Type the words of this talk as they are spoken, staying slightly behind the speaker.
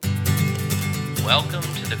Welcome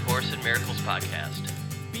to the Course in Miracles podcast.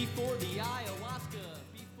 Before the ayahuasca,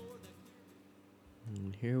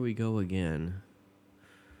 And here we go again.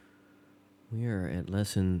 We are at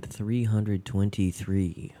lesson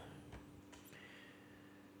 323.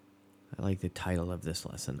 I like the title of this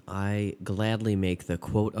lesson. I gladly make the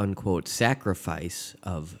quote-unquote sacrifice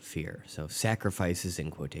of fear. So sacrifice is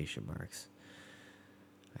in quotation marks.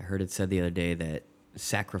 I heard it said the other day that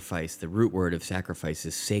sacrifice, the root word of sacrifice,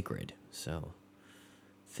 is sacred. So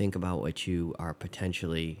think about what you are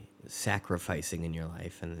potentially sacrificing in your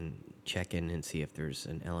life and then check in and see if there's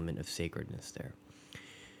an element of sacredness there.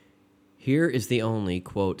 Here is the only,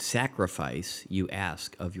 quote, sacrifice you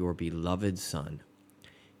ask of your beloved Son.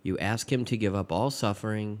 You ask him to give up all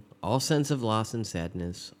suffering, all sense of loss and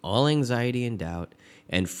sadness, all anxiety and doubt,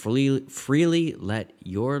 and freely let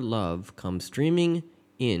your love come streaming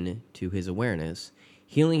in to his awareness,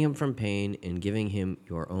 healing him from pain and giving him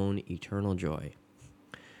your own eternal joy.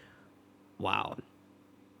 Wow.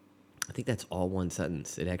 I think that's all one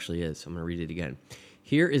sentence. It actually is. I'm going to read it again.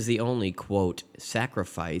 Here is the only, quote,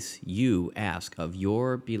 sacrifice you ask of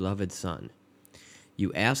your beloved Son.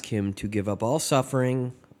 You ask him to give up all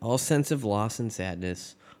suffering, all sense of loss and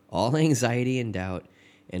sadness, all anxiety and doubt,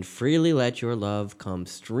 and freely let your love come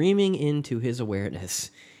streaming into his awareness,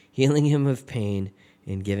 healing him of pain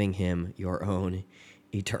and giving him your own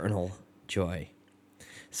eternal joy.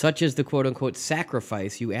 Such is the quote-unquote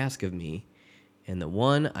sacrifice you ask of me, and the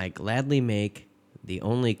one I gladly make, the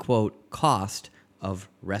only, quote, cost of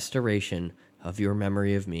restoration of your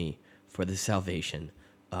memory of me for the salvation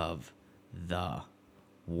of the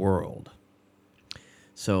world.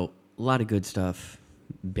 So, a lot of good stuff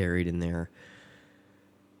buried in there.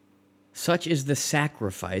 Such is the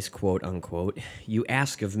sacrifice, quote unquote, you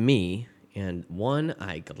ask of me, and one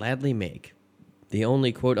I gladly make, the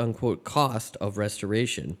only, quote unquote, cost of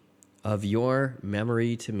restoration of your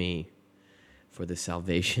memory to me for the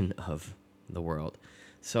salvation of the world.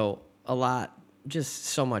 So, a lot, just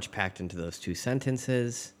so much packed into those two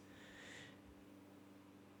sentences.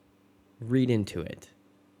 Read into it.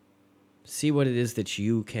 See what it is that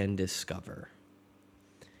you can discover.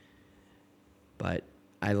 But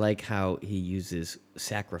I like how he uses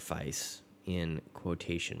sacrifice in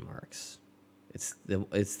quotation marks. It's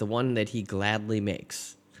the one that he gladly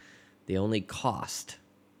makes. The only cost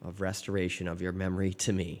of restoration of your memory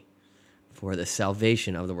to me for the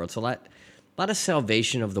salvation of the world. So a lot of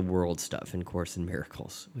salvation of the world stuff in Course in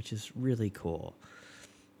Miracles, which is really cool.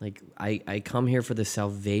 Like, I come here for the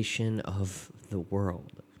salvation of the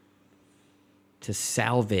world. To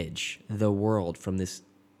salvage the world from this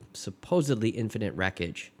supposedly infinite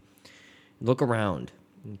wreckage. Look around.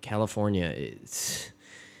 In California,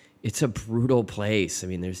 it's a brutal place. I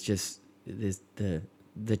mean, there's just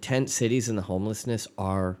the tent cities and the homelessness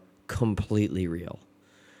are completely real.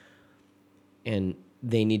 And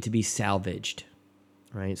they need to be salvaged,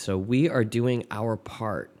 right? So we are doing our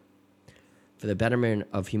part for the betterment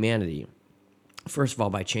of humanity, first of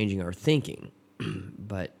all, by changing our thinking,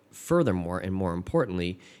 but furthermore, and more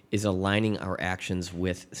importantly, is aligning our actions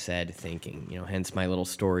with said thinking. You know, hence my little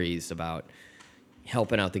stories about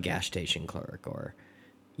helping out the gas station clerk or,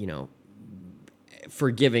 you know,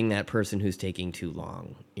 forgiving that person who's taking too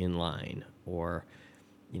long in line or,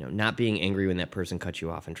 you know, not being angry when that person cuts you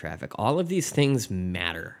off in traffic. All of these things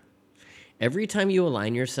matter. Every time you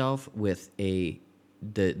align yourself with the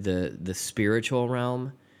spiritual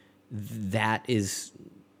realm, that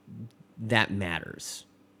matters.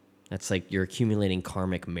 That's like you're accumulating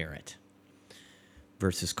karmic merit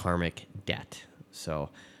versus karmic debt.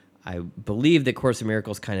 So I believe that Course in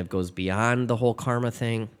Miracles kind of goes beyond the whole karma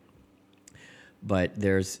thing, but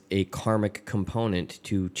there's a karmic component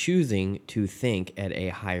to choosing to think at a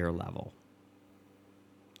higher level.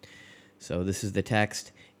 So this is the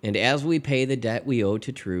text. And as we pay the debt we owe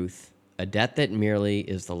to truth, a debt that merely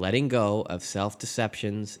is the letting go of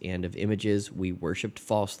self-deceptions and of images we worshipped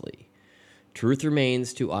falsely, truth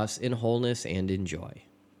remains to us in wholeness and in joy.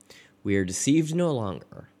 We are deceived no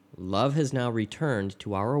longer. Love has now returned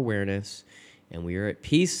to our awareness, and we are at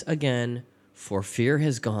peace again, for fear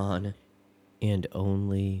has gone, and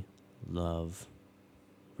only love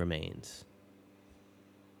remains.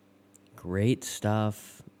 Great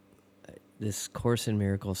stuff. This Course in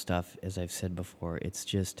Miracles stuff, as I've said before, it's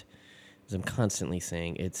just, as I'm constantly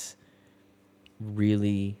saying, it's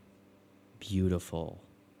really beautiful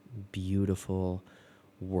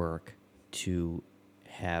work to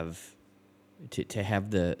have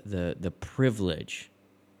the privilege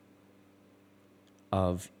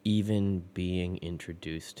of even being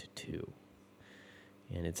introduced to.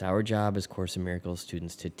 And it's our job as Course in Miracles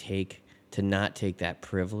students to not take that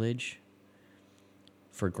privilege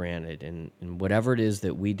for granted. And whatever it is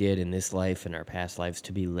that we did in this life and our past lives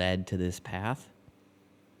to be led to this path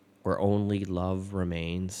where only love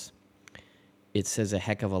remains, it says a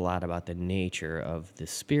heck of a lot about the nature of the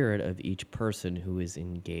spirit of each person who is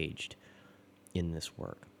engaged in this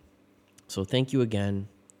work. So thank you again.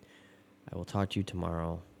 I will talk to you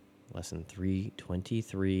tomorrow. Lesson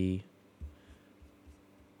 323.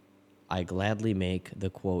 I gladly make the,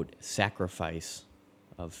 quote, sacrifice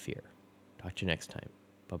of fear. Talk to you next time.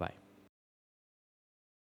 Bye-bye.